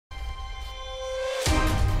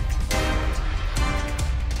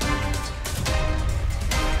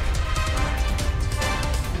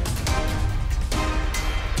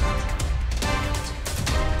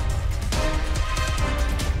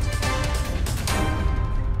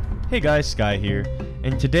Hey guys, Sky here,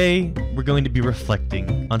 and today we're going to be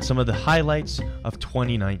reflecting on some of the highlights of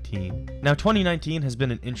 2019. Now 2019 has been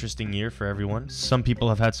an interesting year for everyone. Some people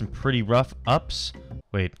have had some pretty rough ups.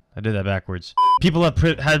 Wait, I did that backwards. People have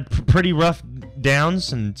had pretty rough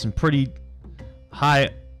downs and some pretty high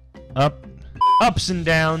ups and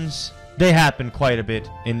downs. They happened quite a bit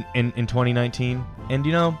in 2019, and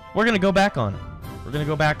you know, we're gonna go back on it. We're gonna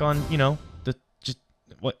go back on, you know,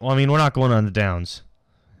 well, I mean, we're not going on the downs.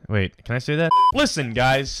 Wait, can I say that? Listen,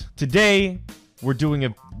 guys, today we're doing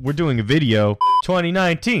a video.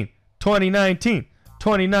 2019.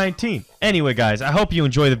 Anyway, guys, I hope you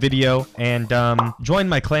enjoy the video and join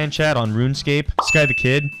my clan chat on RuneScape. Sky the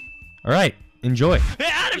Kid. All right, enjoy. Hey,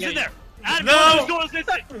 Adam's in there. Adam, no!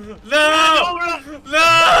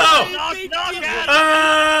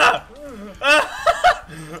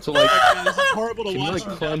 So like, this is horrible to can watch. you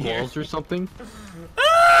like climb walls or something? For me, no,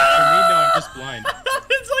 I'm just blind.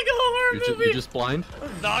 It's like a horror movie. You're just blind?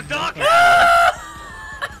 Knock.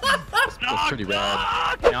 That's pretty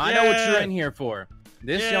rad. Now I know what you're in here for.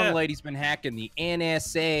 This young lady's been hacking the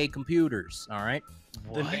NSA computers. All right.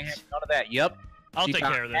 What? None of that. Yep. I'll She take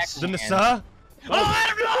got care of this. hacked The and- Nasa? Oh,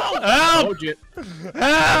 Adam, no! Help! Told you.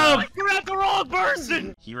 Help! You're at the wrong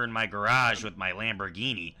person. Here in my garage with my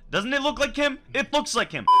Lamborghini. Doesn't it look like him? It looks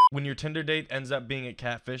like him. When your Tinder date ends up being a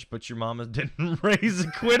catfish, but your mama didn't raise a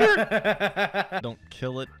quitter? Don't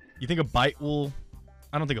kill it. You think a bite will...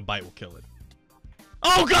 I don't think a bite will kill it.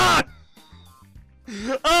 Oh, God!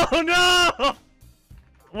 Oh, no!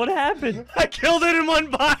 What happened? I killed it in one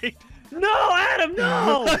bite! No, Adam,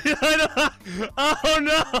 no! Oh,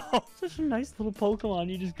 no! Such a nice little Pokemon.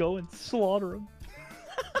 You just go and slaughter him.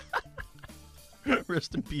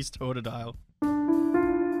 Rest in peace, Totodile.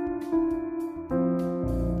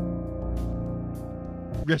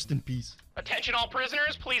 Rest in peace. Attention all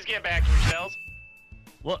prisoners, please get back to your cells.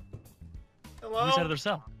 What? Hello? Who's out of their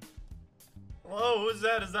cell? Hello, who's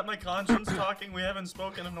that? Is that my conscience talking? We haven't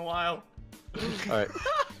spoken in a while. Alright.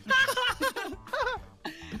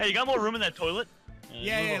 Hey, you got more room in that toilet?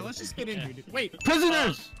 Yeah, let's just get in here, dude. Wait.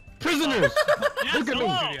 Prisoners! Prisoners! Yes, Look at me!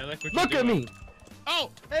 hello. Look at me! Oh,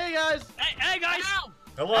 Hey, guys! Hey, guys! ow!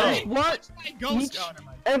 Hello! I want My ghost. each Oh, never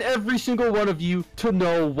mind. and every single one of you to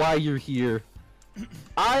know why you're here.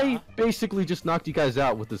 I basically just knocked you guys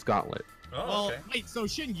out with this gauntlet. Oh, Well, okay. wait. So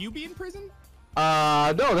shouldn't you be in prison?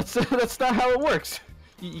 No, that's not how it works.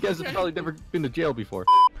 You guys have probably never been to jail before.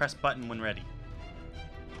 Press button when ready.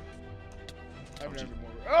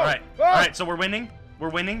 Oh, Alright, so we're winning. We're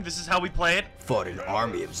winning. This is how we play it. Fought an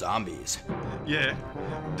army of zombies. Yeah.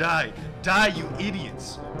 Die, you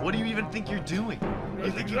idiots. What do you even think you're doing? You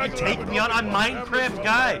think you can take me on? I'm Minecraft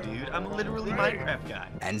guy, dude. I'm literally Minecraft guy.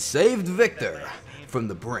 And saved Victor from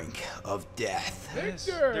the brink of death. Yes,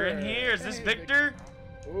 they're in here. Is this Victor?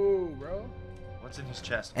 Ooh, bro. What's in his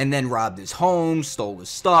chest? And then robbed his home, stole his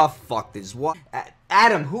stuff, fucked his wife.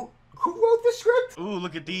 Adam, who wrote the script? Ooh,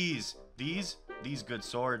 look at these. These good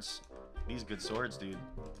swords. These good swords, dude.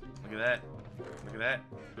 Look at that. Look at that.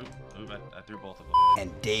 Oop, I threw both of them.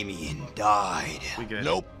 And Damien died. We good.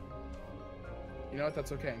 Nope. You know what?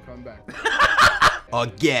 That's okay. I'm coming back.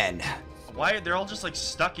 Again. Why they're all just like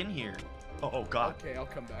stuck in here? Oh god. Okay, I'll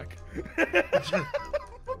come back.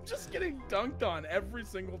 I'm just getting dunked on every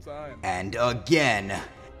single time. And again.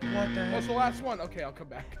 What the What's the last one? Okay, I'll come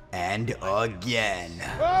back. And again.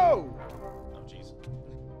 Whoa! Oh jeez.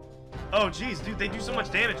 Oh jeez, dude, they do so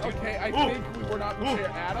much damage, dude. Okay, I Ooh. think we were not prepared.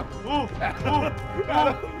 Adam? Ooh.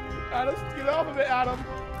 Adam, get off of it, Adam.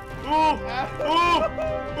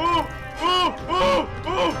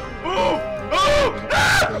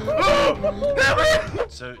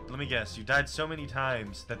 So let me guess, you died so many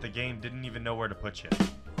times that the game didn't even know where to put you.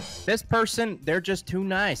 This person, they're just too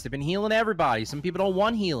nice. They've been healing everybody. Some people don't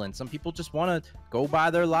want healing. Some people just want to go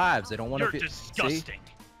by their lives. They don't want You're to. disgusting.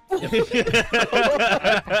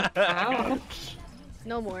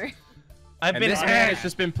 No more. I've And been. this man has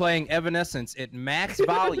just been playing Evanescence at max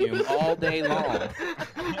volume all day long.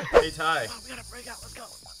 Hey Ty, We gotta break out. Let's go.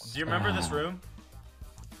 do you remember this room?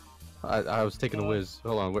 I was taking a whiz.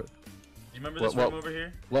 Hold on. Do you remember this room over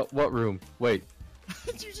here? What room? Wait.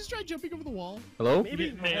 Did you just try jumping over the wall? Hello?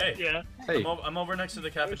 Maybe. Yeah. Yeah. Hey. I'm over next to the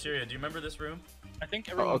cafeteria. Do you remember this room? I think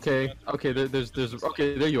Oh, everyone. okay. Okay. There's.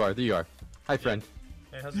 Okay. There you are. Hi, friend.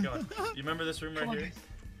 Hey, how's it going? Do you remember this room right here?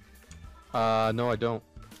 No, I don't.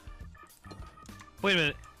 Wait a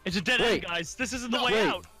minute. It's a dead Wait. end, guys. This isn't the way Wait.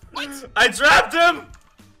 out. I trapped him!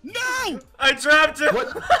 No! I trapped him!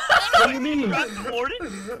 What? What do you mean? Grab the warden?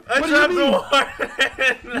 I What do you trapped the mean?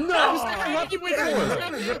 warden! No!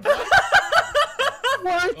 What?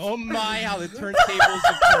 What? Oh my, how the turntables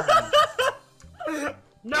have turned.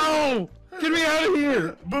 No! No! Get me out of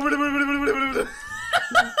here!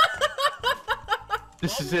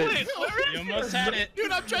 This is it. Wait, where You is almost had it.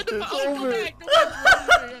 Dude, I'm trying to It's come over. back. Come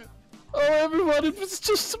back. Oh, everyone, it was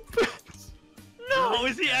just a bit. No,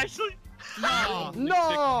 is he actually? No. No!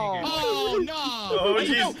 Oh no. Oh, Wait,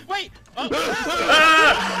 no, jeez. wait.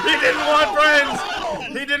 Ah, he didn't want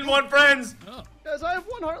friends. He didn't want friends. Guys, I have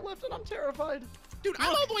 1 heart left and I'm terrified. Dude, I'm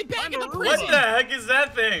all the way back in the What prison. the heck is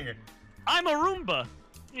that thing? I'm a Roomba.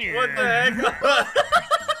 What the heck?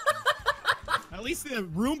 At least the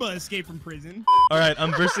Roomba escaped from prison. All right,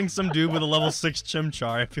 I'm versing some dude with a level 6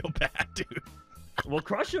 chimchar. I feel bad, dude. We'll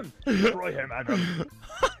crush him. Destroy him, Adam.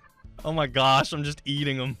 Oh my gosh, I'm just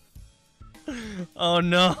eating him. Oh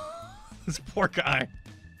no, this poor guy.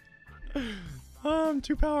 Oh, I'm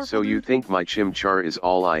too powerful. So you dude. think my chimchar is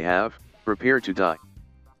all I have? Prepare to die.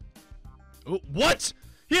 Oh, what?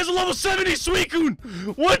 He has a level 70 Suicune!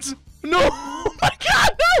 What? No! Oh my god,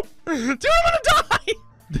 no! Dude, I'm gonna die!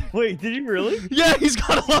 Wait, did you really? Yeah, he's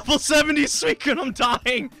got a level 70 Suicune, I'm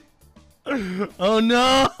dying! Oh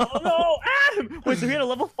no! Oh no, Adam! Wait, so he had a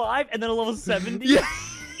level 5 and then a level 70? Yeah,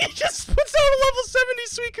 he just puts out a level 70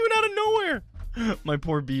 Suicune out of nowhere! My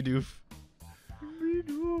poor Bidoof.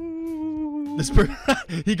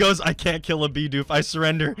 He goes, I can't kill a Bidoof, I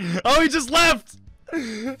surrender. Oh, he just left!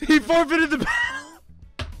 He forfeited the battle!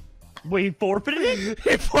 Wait, he forfeited it?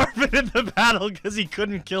 He forfeited the battle because he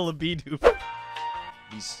couldn't kill a Bidoof.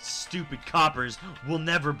 These stupid coppers will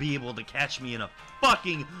never be able to catch me in a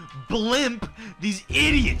fucking blimp. These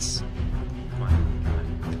idiots. Come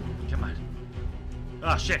on. Come on.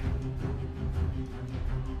 Oh, shit.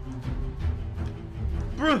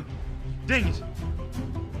 Bruh. Dang it.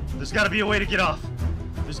 There's gotta be a way to get off.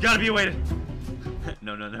 There's gotta be a way to...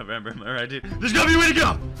 No, remember, I did. There's gotta be a way to get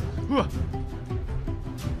off.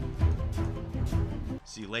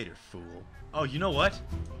 See you later, fool. Oh, you know what?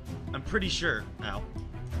 I'm pretty sure... Ow.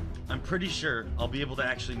 I'm pretty sure I'll be able to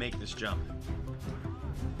actually make this jump.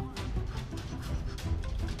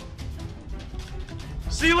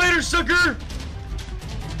 See you later, sucker!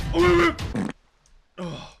 Oh.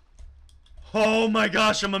 Oh my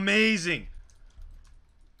gosh, I'm amazing!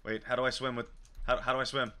 Wait, how do I swim with... How do I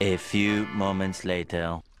swim? A few moments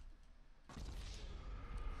later.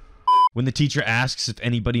 When the teacher asks if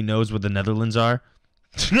anybody knows where the Netherlands are...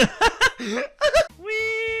 Wee!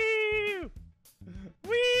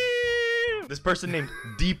 Wee! This person named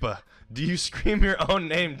Deepa. Do you scream your own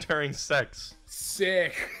name during sex?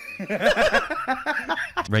 Sick.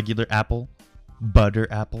 Regular apple,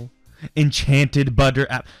 butter apple, enchanted butter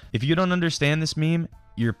apple. If you don't understand this meme,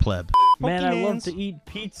 you're pleb. Man, I love to eat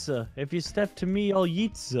pizza. If you step to me, I'll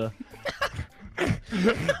yeetza.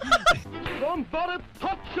 Somebody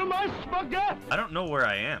touch my spaghetti. I don't know where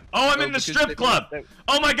I am. Oh, I'm in the strip club!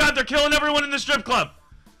 Oh my god, they're killing everyone in the strip club!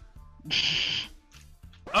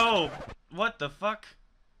 Oh, what the fuck?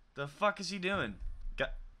 The fuck is he doing?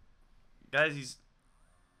 Guys, he's...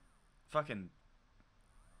 Fucking...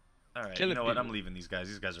 Alright, you know what? I'm leaving these guys.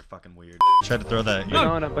 These guys are fucking weird. Tried to throw that. You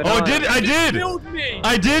Banana, know. banana. Oh, I did! Killed me!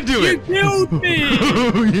 I did do it! You killed me!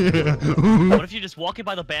 Oh, yeah. What if you just walk in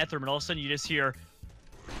by the bathroom and all of a sudden you just hear...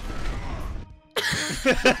 How's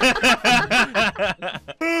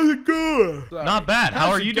it going? Not bad. How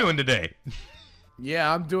are you doing today?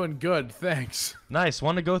 Yeah, I'm doing good, thanks. Nice.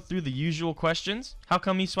 Want to go through the usual questions? How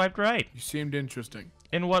come you swiped right? You seemed interesting.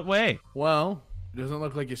 In what way? Well, it doesn't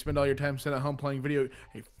look like you spend all your time sitting at home playing video.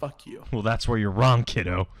 Hey, fuck you. Well, that's where you're wrong,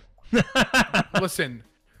 kiddo. Listen,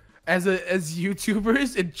 as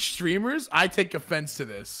YouTubers and streamers, I take offense to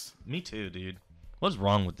this. Me too, dude. What's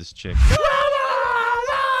wrong with this chick?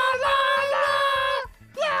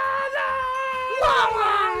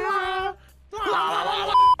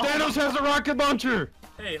 Thanos has a rocket launcher!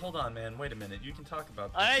 Hey, hold on, man. Wait a minute. You can talk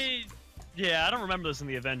about this. Yeah, I don't remember this in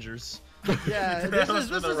the Avengers. Yeah, this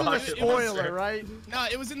isn't a spoiler, right? No,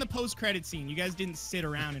 it was in the post-credit scene. You guys didn't sit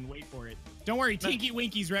around and wait for it. Don't worry, Tinky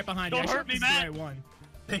Winky's right behind you. Don't hurt me, This is the Matt. right one.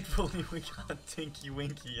 Thankfully, we got Tinky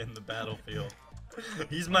Winky in the battlefield.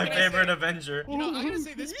 He's my favorite Avenger. You know, I'm gonna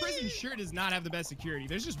say this prison sure does not have the best security.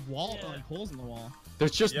 There's just like holes in the wall.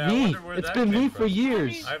 There's just Yeah, I me. wonder where It's that been came me from. for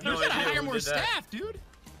years. I have You no gotta idea hire who more did that. staff, dude.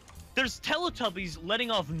 There's Teletubbies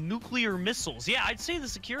letting off nuclear missiles. Yeah, I'd say the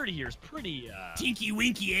security here is pretty, Tinky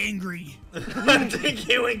Winky angry.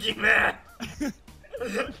 Tinky Winky man.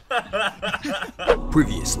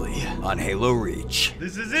 Previously on Halo Reach.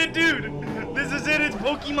 This is it, dude. This is it. It's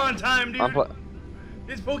Pokemon time, dude.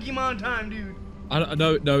 It's Pokemon time, dude.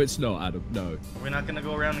 No, it's not, Adam. No. We're not gonna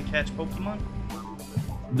go around and catch Pokemon?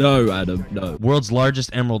 No, Adam. No. World's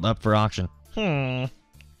largest emerald up for auction.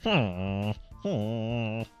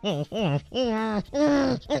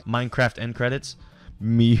 Minecraft end credits.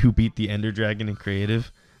 Me who beat the Ender Dragon in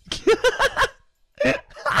creative.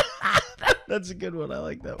 That's a good one. I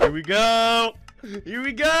like that one. Here we go. Here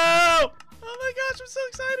we go. Oh my gosh, I'm so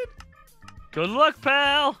excited. Good luck,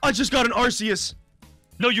 pal. I just got an Arceus.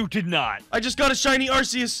 No, you did not. I just got a shiny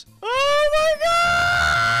Arceus. Oh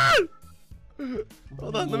my god!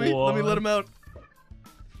 Hold on, let me let him out.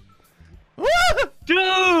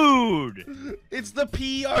 Dude! It's the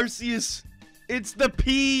P Arceus. It's the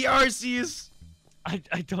P Arceus. I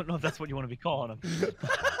don't know if that's what you want to be calling him.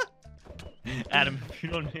 Adam, if you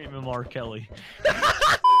don't name him R. Kelly.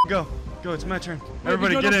 Go, it's my turn. Wait,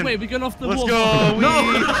 Everybody get in. Wait, we're going off the Let's wall. go.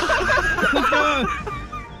 No.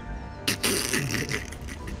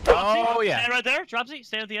 Oh yeah. Stand right there, Dropsy.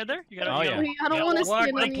 Stand at the end there. You gotta. Oh, yeah. I don't want to walk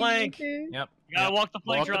stand the on you. plank. Okay. Yep. You gotta walk the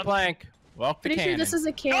plank, Walk the Dropsy. plank. Walk the Pretty cannon. sure this is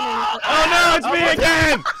a cannon. Oh no, it's me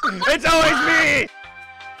again! It's always me!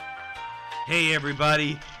 Hey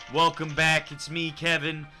everybody, welcome back. It's me,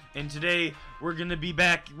 Kevin, and today we're gonna be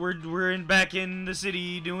back. We're back in the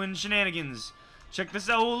city doing shenanigans. Check this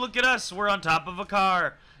out. Oh, look at us. We're on top of a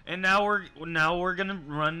car, and now we're gonna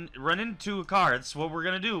run into a car. That's what we're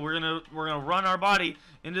gonna do. We're gonna run our body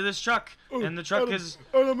into this truck, and the truck is.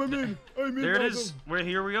 There it is.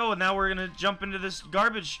 Here we go. And now we're gonna jump into this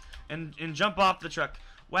garbage and jump off the truck.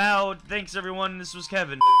 Wow. Thanks everyone. This was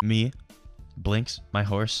Kevin. Me, Blinks, my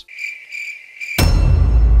horse.